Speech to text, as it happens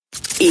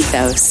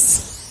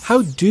Ethos.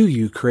 How do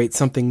you create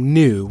something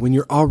new when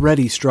you're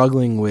already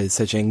struggling with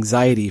such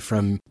anxiety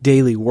from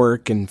daily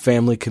work and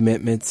family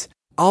commitments?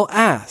 I'll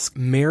ask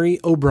Mary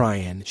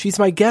O'Brien. She's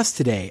my guest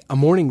today, a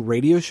morning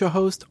radio show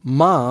host,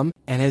 mom,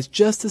 and has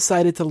just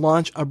decided to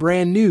launch a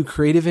brand new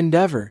creative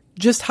endeavor.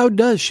 Just how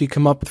does she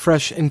come up with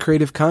fresh and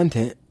creative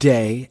content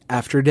day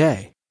after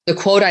day? The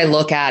quote I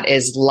look at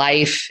is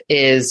life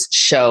is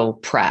show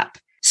prep.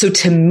 So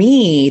to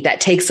me, that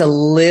takes a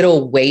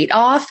little weight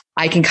off.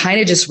 I can kind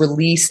of just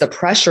release the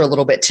pressure a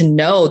little bit to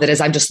know that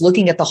as I'm just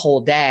looking at the whole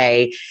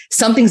day,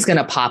 something's going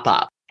to pop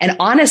up. And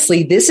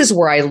honestly, this is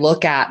where I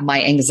look at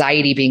my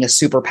anxiety being a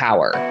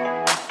superpower.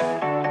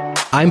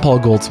 I'm Paul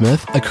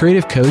Goldsmith, a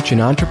creative coach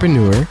and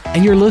entrepreneur,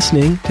 and you're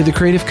listening to the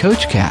Creative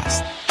Coach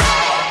Cast.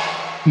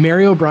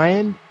 Mary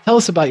O'Brien, tell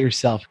us about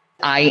yourself.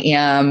 I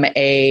am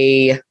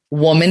a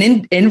woman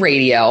in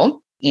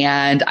radio,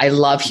 and I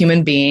love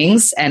human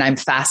beings, and I'm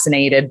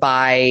fascinated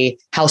by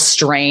how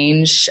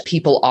strange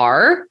people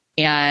are.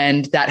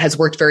 And that has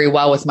worked very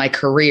well with my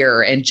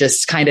career and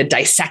just kind of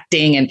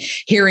dissecting and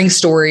hearing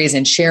stories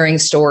and sharing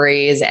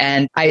stories.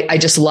 And I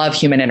just love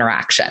human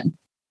interaction.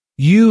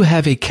 You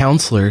have a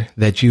counselor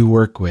that you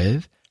work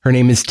with. Her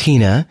name is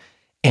Tina,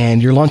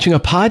 and you're launching a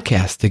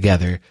podcast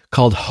together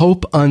called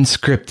Hope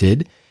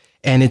Unscripted.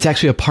 And it's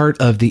actually a part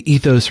of the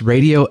Ethos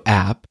Radio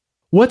app.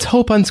 What's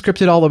Hope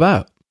Unscripted all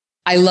about?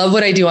 I love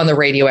what I do on the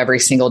radio every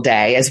single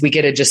day as we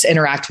get to just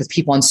interact with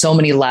people on so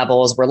many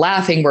levels. We're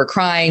laughing, we're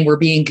crying, we're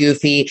being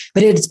goofy,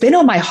 but it's been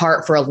on my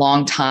heart for a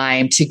long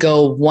time to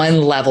go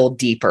one level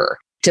deeper,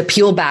 to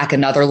peel back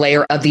another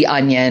layer of the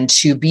onion,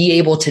 to be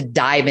able to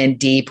dive in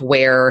deep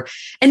where,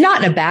 and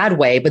not in a bad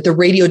way, but the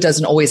radio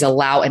doesn't always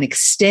allow an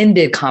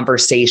extended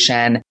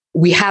conversation.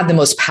 We have the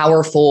most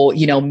powerful,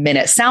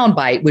 minute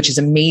soundbite, which is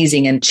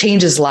amazing and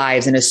changes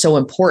lives and is so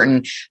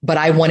important. But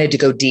I wanted to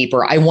go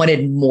deeper. I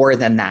wanted more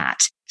than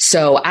that.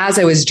 So as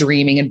I was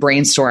dreaming and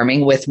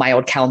brainstorming with my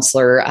old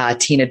counselor,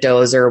 Tina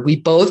Dozer, we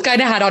both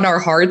kind of had on our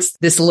hearts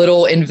this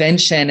little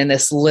invention and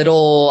this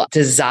little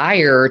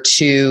desire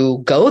to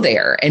go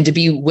there and to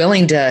be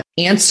willing to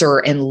answer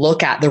and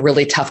look at the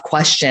really tough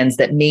questions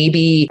that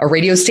maybe a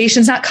radio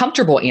station's not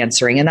comfortable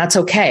answering. And that's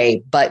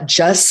okay. But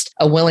just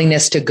a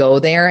willingness to go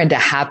there and to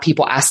have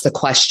people ask the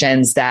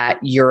questions that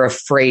you're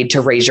afraid to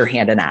raise your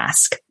hand and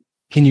ask.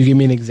 Can you give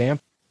me an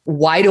example?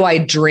 Why do I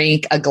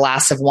drink a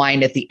glass of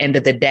wine at the end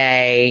of the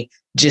day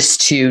just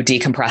to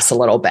decompress a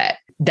little bit?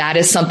 That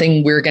is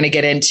something we're going to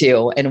get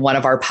into in one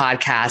of our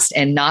podcasts.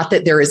 And not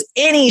that there is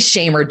any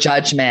shame or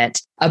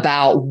judgment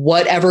about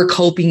whatever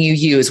coping you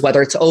use,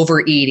 whether it's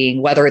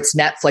overeating, whether it's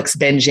Netflix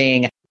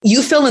binging.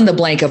 You fill in the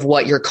blank of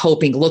what your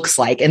coping looks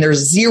like, and there's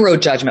zero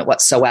judgment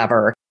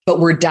whatsoever. But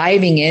we're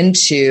diving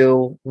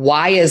into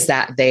why is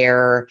that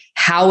there?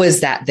 How is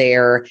that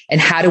there?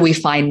 And how do we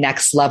find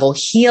next level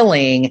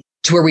healing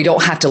to where we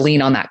don't have to lean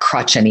on that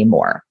crutch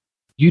anymore?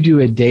 You do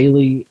a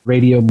daily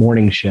radio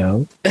morning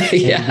show in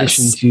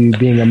addition to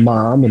being a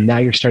mom, and now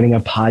you're starting a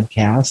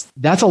podcast.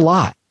 That's a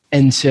lot.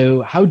 And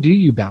so how do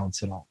you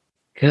balance it all?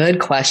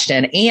 Good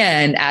question.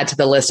 And add to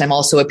the list, I'm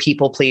also a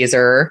people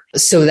pleaser.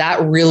 So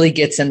that really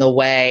gets in the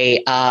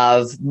way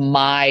of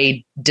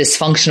my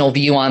dysfunctional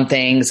view on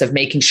things, of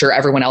making sure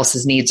everyone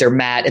else's needs are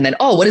met. And then,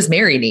 what does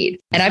Mary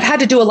need? And I've had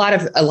to do a lot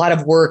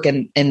of work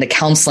in the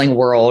counseling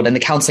world and the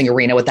counseling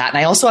arena with that. And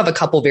I also have a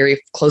couple very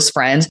close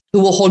friends who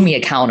will hold me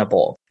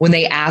accountable when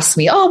they ask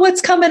me,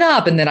 what's coming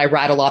up? And then I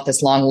rattle off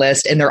this long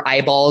list and their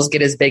eyeballs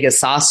get as big as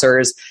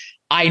saucers.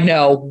 I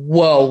know,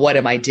 whoa, what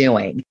am I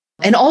doing?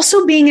 And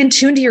also being in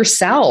tune to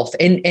yourself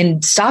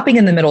and stopping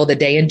in the middle of the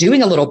day and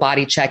doing a little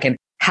body check. And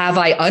have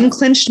I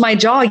unclenched my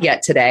jaw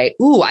yet today?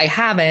 Ooh, I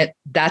haven't.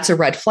 That's a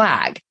red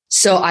flag.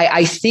 So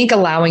I think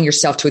allowing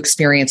yourself to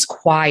experience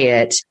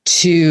quiet,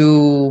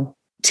 to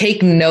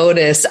take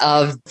notice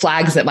of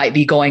flags that might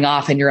be going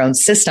off in your own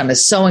system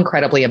is so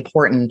incredibly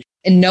important.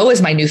 And no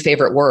is my new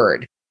favorite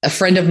word. A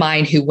friend of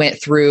mine who went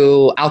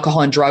through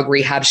alcohol and drug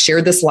rehab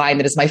shared this line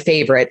that is my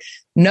favorite.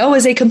 No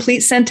is a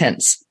complete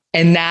sentence.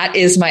 And that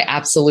is my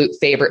absolute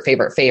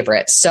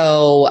favorite.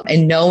 So,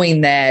 and knowing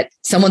that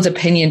someone's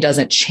opinion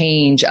doesn't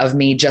change of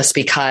me just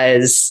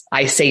because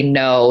I say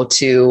no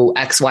to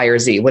X, Y, or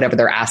Z, whatever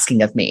they're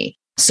asking of me.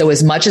 So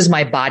as much as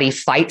my body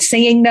fights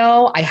saying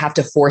no, I have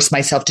to force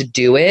myself to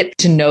do it,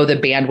 to know the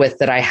bandwidth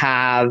that I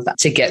have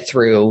to get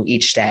through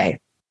each day.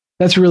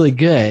 That's really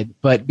good.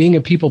 But being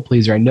a people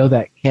pleaser, I know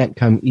that can't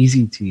come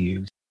easy to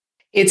you.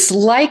 It's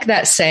like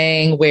that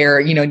saying where,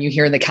 you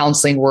hear in the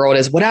counseling world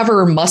is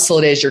whatever muscle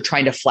it is you're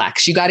trying to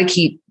flex, you got to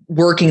keep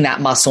working that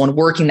muscle and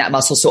working that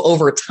muscle. So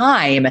over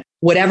time,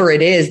 whatever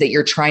it is that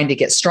you're trying to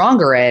get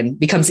stronger in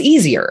becomes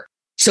easier.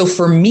 So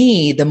for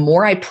me, the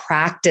more I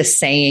practice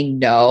saying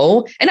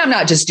no, and I'm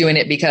not just doing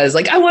it because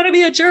I want to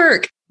be a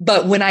jerk,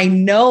 but when I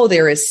know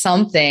there is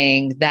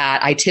something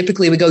that I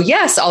typically would go,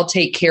 yes, I'll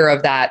take care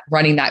of that,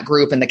 running that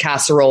group and the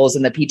casseroles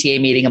and the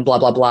PTA meeting and blah,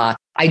 blah, blah.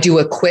 I do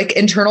a quick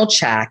internal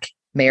check.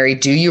 Mary,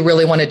 do you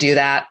really want to do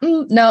that?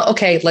 No.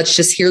 Okay. Let's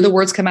just hear the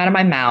words come out of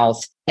my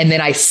mouth. And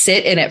then I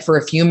sit in it for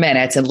a few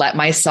minutes and let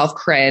myself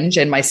cringe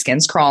and my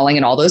skin's crawling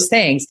and all those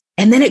things.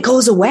 And then it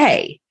goes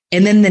away.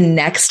 And then the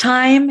next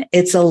time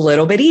it's a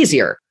little bit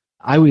easier.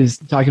 I was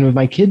talking with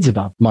my kids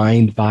about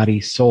mind, body,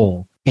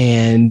 soul.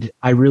 And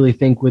I really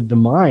think with the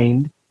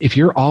mind, if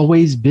you're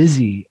always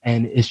busy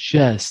and it's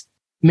just,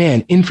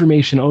 man,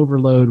 information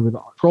overload with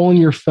scrolling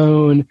your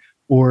phone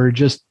or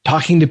just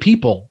talking to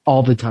people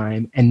all the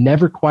time and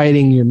never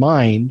quieting your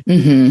mind,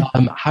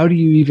 how do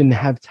you even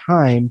have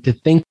time to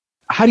think?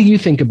 How do you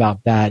think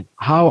about that?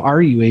 How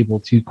are you able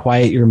to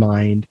quiet your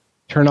mind,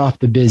 turn off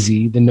the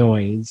busy, the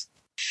noise?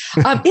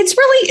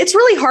 It's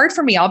really hard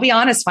for me. I'll be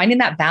honest, finding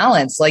that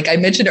balance. Like I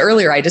mentioned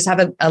earlier, I just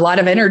have a lot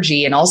of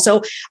energy. And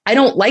also I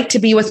don't like to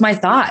be with my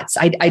thoughts.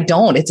 I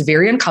don't. It's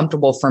very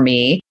uncomfortable for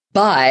me.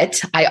 But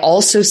I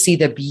also see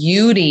the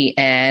beauty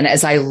in,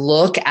 as I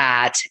look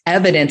at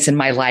evidence in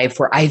my life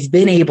where I've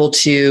been able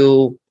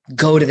to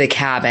go to the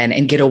cabin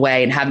and get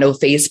away and have no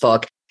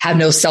Facebook, have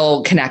no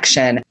cell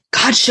connection.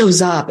 God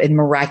shows up in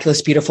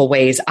miraculous, beautiful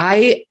ways.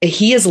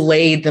 He has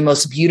laid the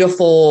most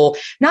beautiful,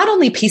 not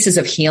only pieces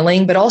of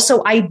healing, but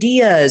also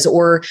ideas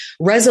or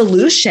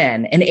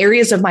resolution in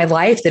areas of my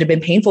life that have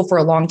been painful for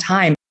a long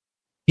time.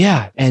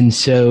 Yeah. And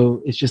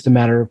so it's just a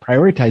matter of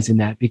prioritizing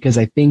that, because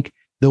I think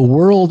the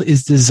world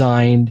is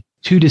designed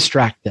to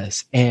distract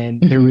us.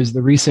 And there was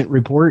the recent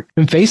report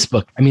from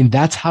Facebook. I mean,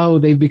 that's how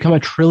they've become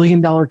 $1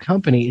 trillion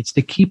company. It's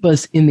to keep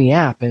us in the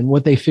app. And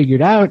what they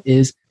figured out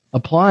is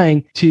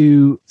applying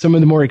to some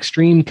of the more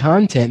extreme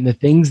content and the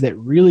things that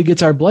really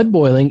gets our blood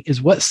boiling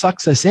is what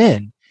sucks us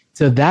in.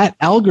 So that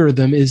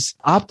algorithm is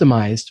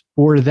optimized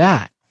for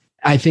that.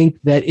 I think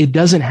that it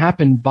doesn't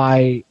happen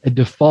by a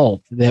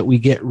default that we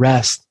get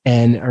rest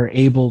and are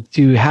able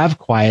to have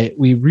quiet.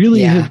 We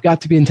really have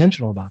got to be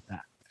intentional about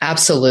that.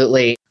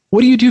 Absolutely.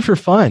 What do you do for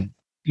fun?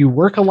 You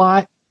work a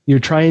lot. You're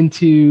trying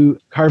to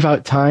carve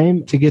out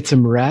time to get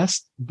some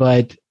rest,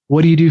 but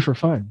what do you do for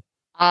fun?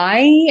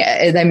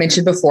 As I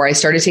mentioned before, I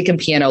started taking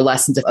piano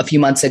lessons a few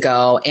months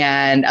ago,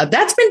 and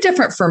that's been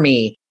different for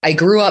me. I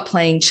grew up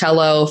playing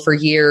cello for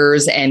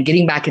years, and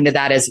getting back into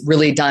that has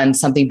really done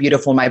something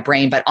beautiful in my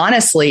brain. But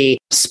honestly,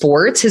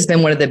 sports has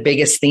been one of the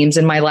biggest themes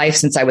in my life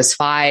since I was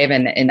 5,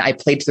 and I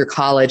played through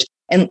college.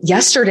 And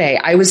yesterday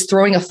I was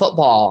throwing a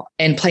football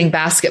and playing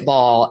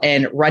basketball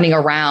and running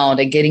around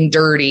and getting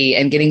dirty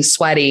and getting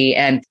sweaty.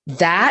 And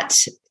that,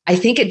 I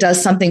think it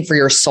does something for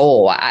your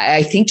soul.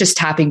 I think just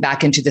tapping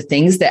back into the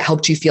things that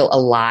helped you feel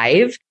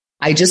alive.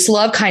 I just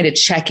love kind of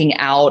checking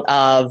out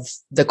of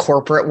the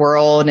corporate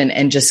world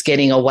and just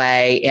getting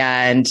away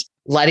and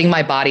letting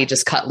my body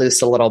just cut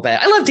loose a little bit.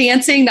 I love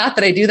dancing. Not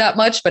that I do that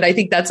much, but I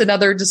think that's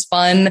another just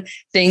fun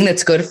thing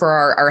that's good for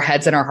our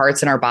heads and our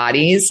hearts and our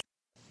bodies.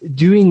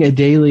 Doing a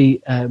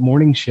daily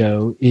morning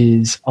show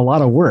is a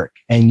lot of work,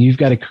 and you've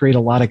got to create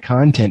a lot of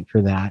content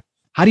for that.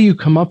 How do you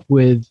come up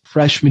with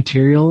fresh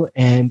material?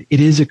 And it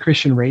is a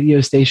Christian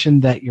radio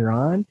station that you're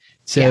on.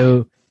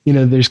 So,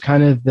 there's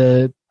kind of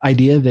the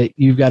idea that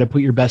you've got to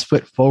put your best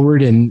foot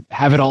forward and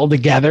have it all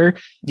together.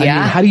 I mean,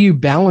 how do you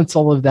balance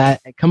all of that,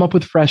 come up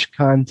with fresh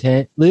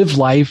content, live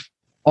life,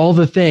 all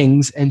the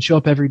things, and show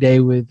up every day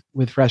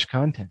with fresh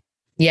content?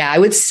 Yeah, I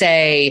would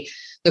say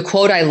the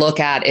quote I look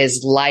at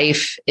is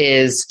life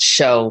is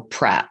show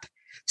prep.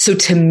 So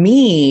to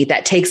me,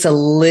 that takes a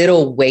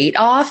little weight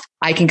off.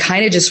 I can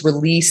kind of just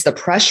release the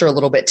pressure a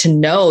little bit to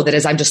know that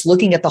as I'm just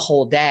looking at the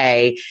whole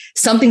day,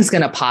 something's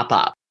going to pop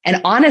up. And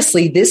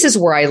honestly, this is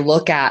where I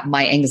look at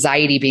my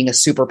anxiety being a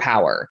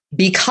superpower,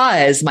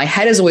 because my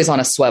head is always on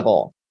a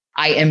swivel.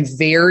 I am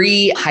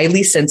very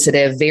highly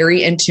sensitive,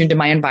 very in tune to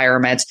my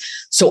environment.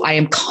 So I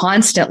am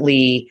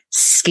constantly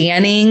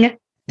scanning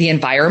the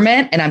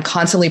environment, and I'm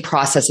constantly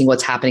processing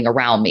what's happening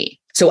around me.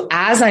 So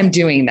as I'm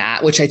doing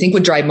that, which I think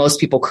would drive most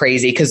people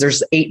crazy because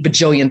there's 8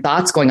 bajillion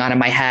thoughts going on in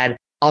my head,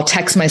 I'll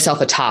text myself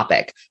a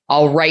topic.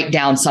 I'll write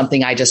down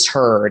something I just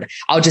heard.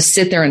 I'll just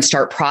sit there and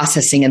start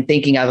processing and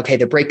thinking of, okay,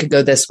 the break could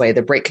go this way.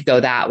 The break could go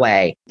that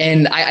way.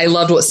 And I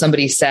loved what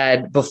somebody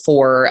said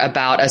before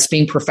about us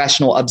being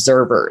professional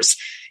observers.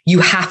 You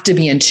have to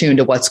be in tune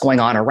to what's going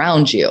on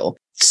around you.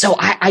 So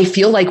I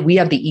feel like we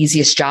have the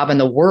easiest job in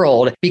the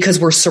world because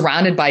we're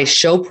surrounded by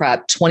show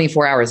prep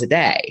 24 hours a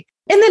day.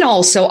 And then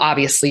also,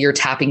 obviously, you're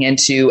tapping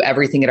into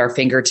everything at our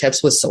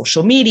fingertips with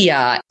social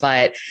media.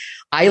 But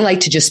I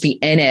like to just be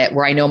in it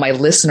where I know my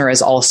listener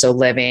is also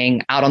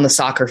living out on the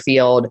soccer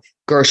field,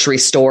 grocery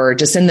store,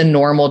 just in the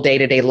normal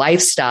day-to-day life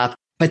stuff.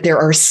 But there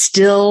are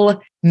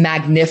still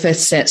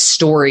magnificent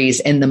stories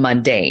in the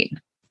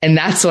mundane. And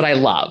that's what I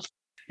love.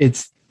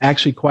 It's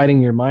actually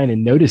quieting your mind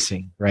and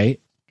noticing, right?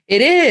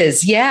 It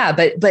is. Yeah.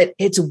 But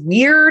it's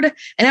weird.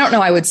 And I don't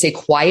know, I would say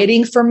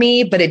quieting for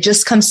me, but it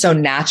just comes so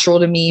natural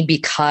to me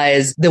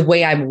because the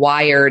way I'm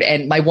wired.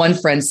 And my one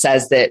friend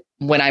says that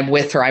when I'm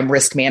with her, I'm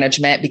risk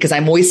management because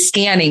I'm always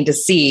scanning to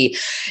see,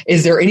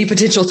 is there any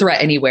potential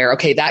threat anywhere?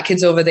 Okay, that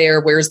kid's over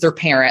there. Where's their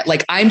parent?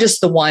 Like I'm just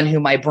the one who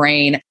my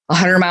brain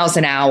 100 miles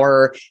an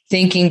hour,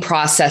 thinking,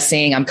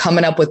 processing. I'm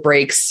coming up with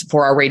breaks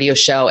for our radio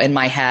show in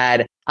my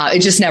head. It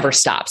just never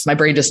stops. My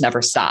brain just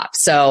never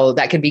stops. So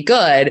that can be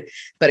good,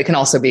 but it can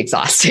also be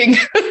exhausting.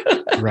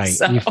 Right.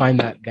 So, you find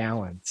that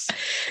balance.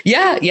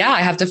 Yeah.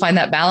 I have to find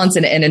that balance.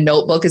 And a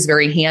notebook is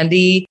very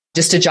handy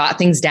just to jot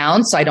things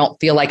down. So I don't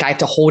feel like I have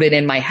to hold it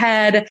in my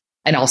head.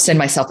 And I'll send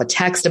myself a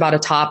text about a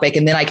topic,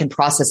 and then I can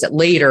process it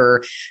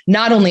later,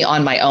 not only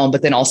on my own,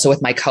 but then also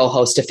with my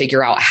co-host to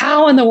figure out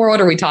how in the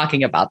world are we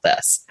talking about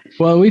this?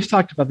 Well, we've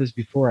talked about this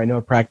before. I know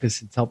a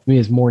practice that's helped me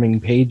is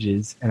morning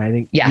pages. And I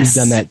think yes. You've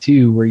done that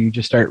too, where you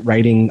just start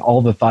writing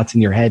all the thoughts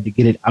in your head to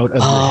get it out of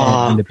your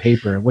head into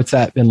paper. What's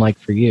that been like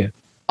for you?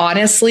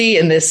 Honestly,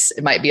 and this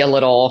might be a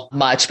little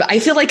much, but I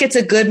feel like it's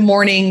a good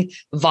morning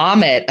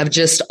vomit of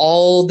just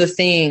all the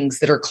things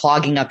that are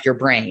clogging up your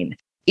brain.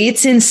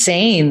 It's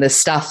insane, the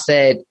stuff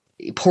that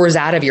pours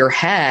out of your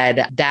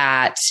head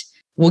that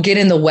will get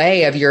in the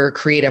way of your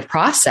creative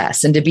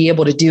process, and to be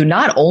able to do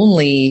not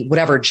only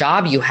whatever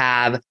job you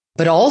have,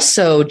 but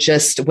also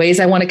just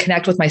ways I want to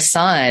connect with my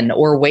son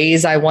or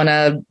ways I want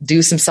to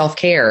do some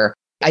self-care.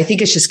 I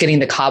think it's just getting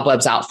the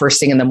cobwebs out first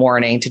thing in the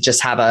morning to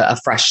just have a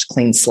fresh,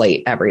 clean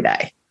slate every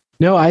day.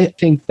 No, I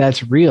think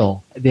that's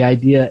real. The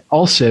idea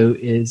also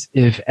is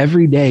if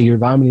every day you're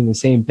vomiting the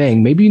same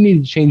thing, maybe you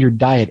need to change your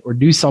diet or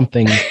do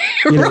something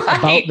right.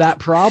 About that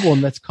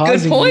problem that's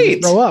causing you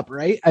to throw up,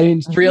 right? I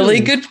mean, really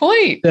good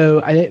point.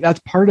 So I think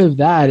that's part of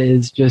that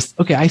is just,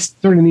 okay, I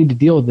sort of need to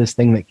deal with this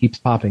thing that keeps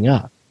popping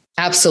up.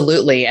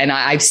 Absolutely. And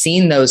I've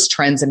seen those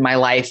trends in my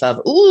life of,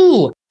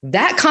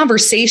 that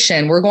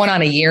conversation, we're going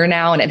on a year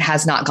now and it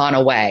has not gone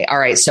away. All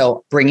right.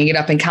 So bringing it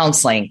up in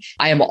counseling,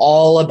 I am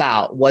all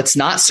about what's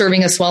not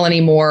serving us well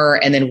anymore.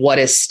 And then what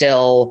is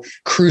still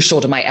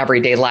crucial to my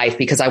everyday life,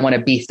 because I want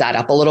to beef that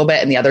up a little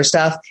bit. And the other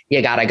stuff,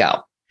 you got to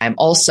go. I'm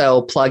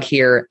also plug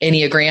here,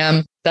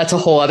 Enneagram. That's a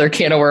whole other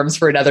can of worms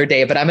for another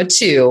day, but I'm a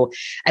 2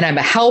 and I'm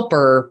a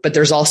helper, but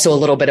there's also a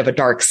little bit of a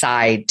dark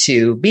side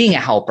to being a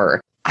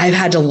helper. I've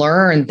had to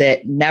learn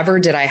that never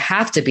did I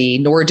have to be,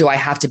 nor do I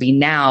have to be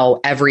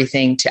now,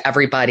 everything to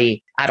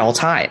everybody at all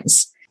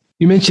times.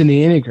 You mentioned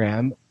the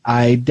Enneagram.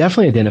 I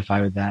definitely identify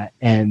with that.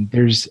 And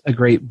there's a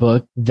great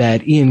book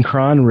that Ian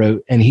Cron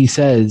wrote. And he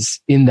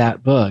says in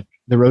that book,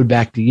 The Road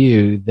Back to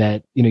You,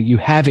 that, you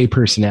have a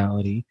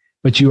personality,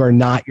 but you are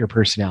not your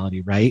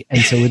personality, right?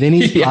 And so with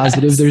any yes.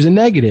 positive, there's a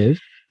negative.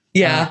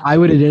 Yeah. I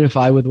would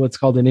identify with what's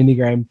called an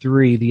Enneagram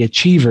 3, the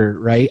achiever,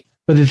 right?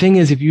 But the thing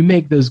is, if you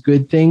make those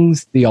good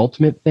things the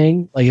ultimate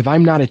thing, like if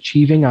I'm not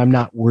achieving, I'm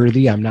not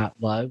worthy, I'm not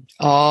loved.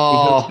 Oh,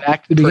 it goes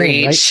back to the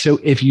beginning, right? So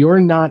if you're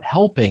not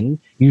helping,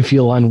 you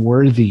feel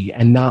unworthy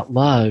and not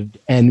loved,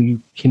 and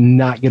you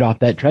cannot get off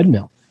that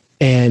treadmill.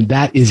 And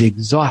that is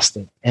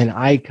exhausting. And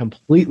I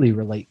completely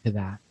relate to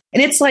that.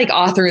 And it's like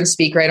author and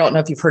speaker. I don't know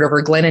if you've heard of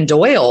her, Glennon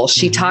Doyle.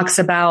 She mm-hmm. talks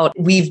about,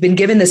 we've been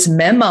given this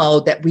memo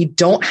that we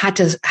don't have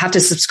to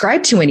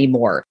subscribe to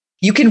anymore.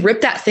 You can rip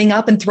that thing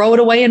up and throw it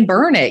away and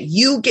burn it.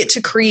 You get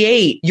to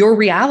create your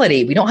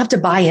reality. We don't have to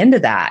buy into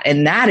that.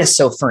 And that is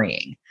so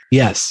freeing.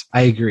 Yes,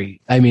 I agree.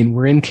 I mean,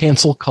 we're in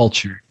cancel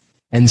culture.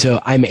 And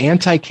so I'm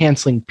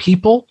anti-canceling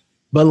people,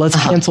 but let's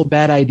cancel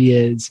bad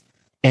ideas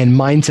and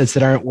mindsets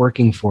that aren't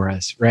working for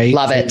us, right?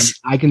 Love it. And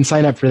I can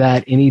sign up for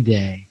that any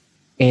day.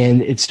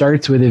 And it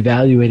starts with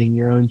evaluating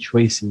your own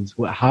choices.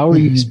 How are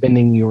you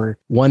spending your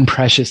one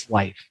precious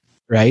life,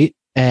 right?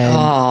 And,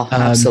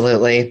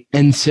 absolutely.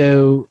 And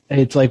so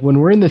it's like when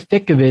we're in the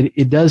thick of it,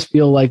 it does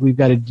feel like we've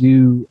got to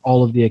do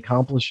all of the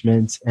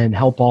accomplishments and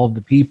help all of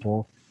the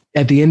people.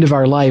 At the end of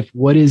our life,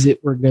 what is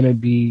it we're going to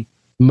be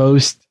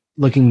most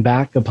looking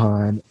back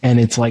upon? And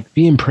it's like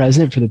being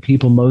present for the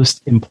people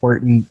most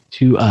important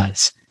to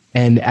us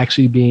and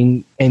actually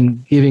being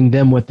and giving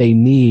them what they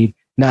need,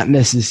 not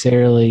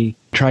necessarily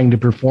trying to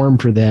perform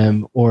for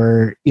them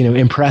or,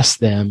 impress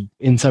them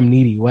in some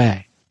needy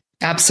way.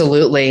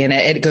 Absolutely. And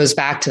it goes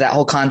back to that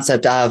whole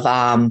concept of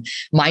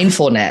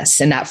mindfulness.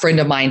 And that friend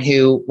of mine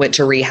who went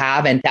to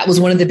rehab, and that was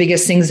one of the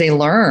biggest things they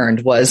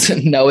learned was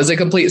no is a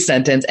complete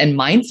sentence and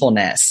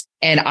mindfulness.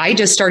 And I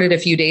just started a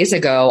few days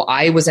ago.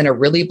 I was in a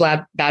really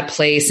bad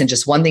place and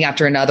just one thing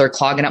after another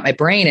clogging up my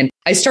brain. And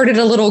I started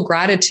a little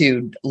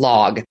gratitude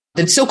log.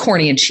 It's so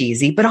corny and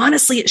cheesy, but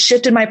honestly, it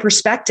shifted my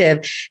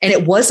perspective. And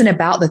it wasn't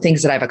about the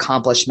things that I've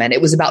accomplished.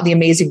 It was about the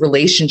amazing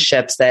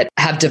relationships that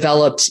have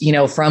developed,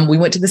 from we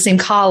went to the same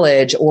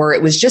college, or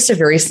it was just a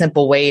very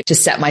simple way to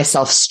set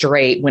myself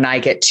straight when I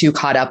get too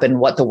caught up in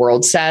what the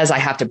world says. I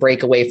have to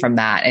break away from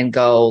that and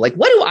go like,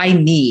 what do I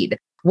need?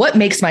 What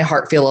makes my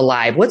heart feel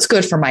alive? What's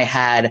good for my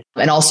head?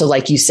 And also,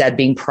 like you said,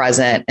 being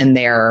present and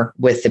there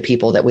with the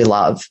people that we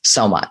love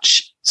so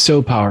much.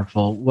 So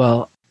powerful.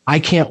 Well, I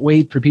can't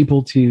wait for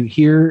people to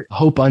hear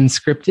Hope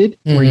Unscripted,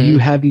 where you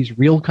have these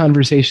real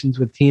conversations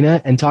with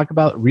Tina and talk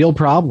about real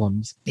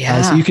problems.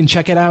 Yeah. So you can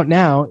check it out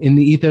now in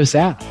the Ethos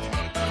app.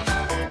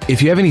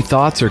 If you have any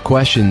thoughts or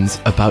questions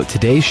about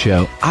today's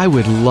show, I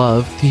would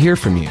love to hear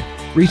from you.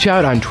 Reach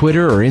out on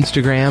Twitter or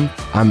Instagram.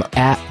 I'm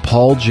at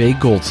Paul J.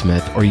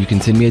 Goldsmith, or you can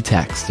send me a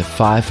text to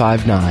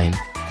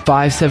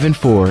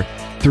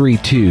 559-574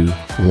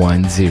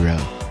 3210.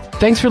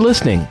 Thanks for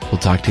listening. We'll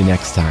talk to you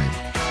next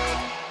time.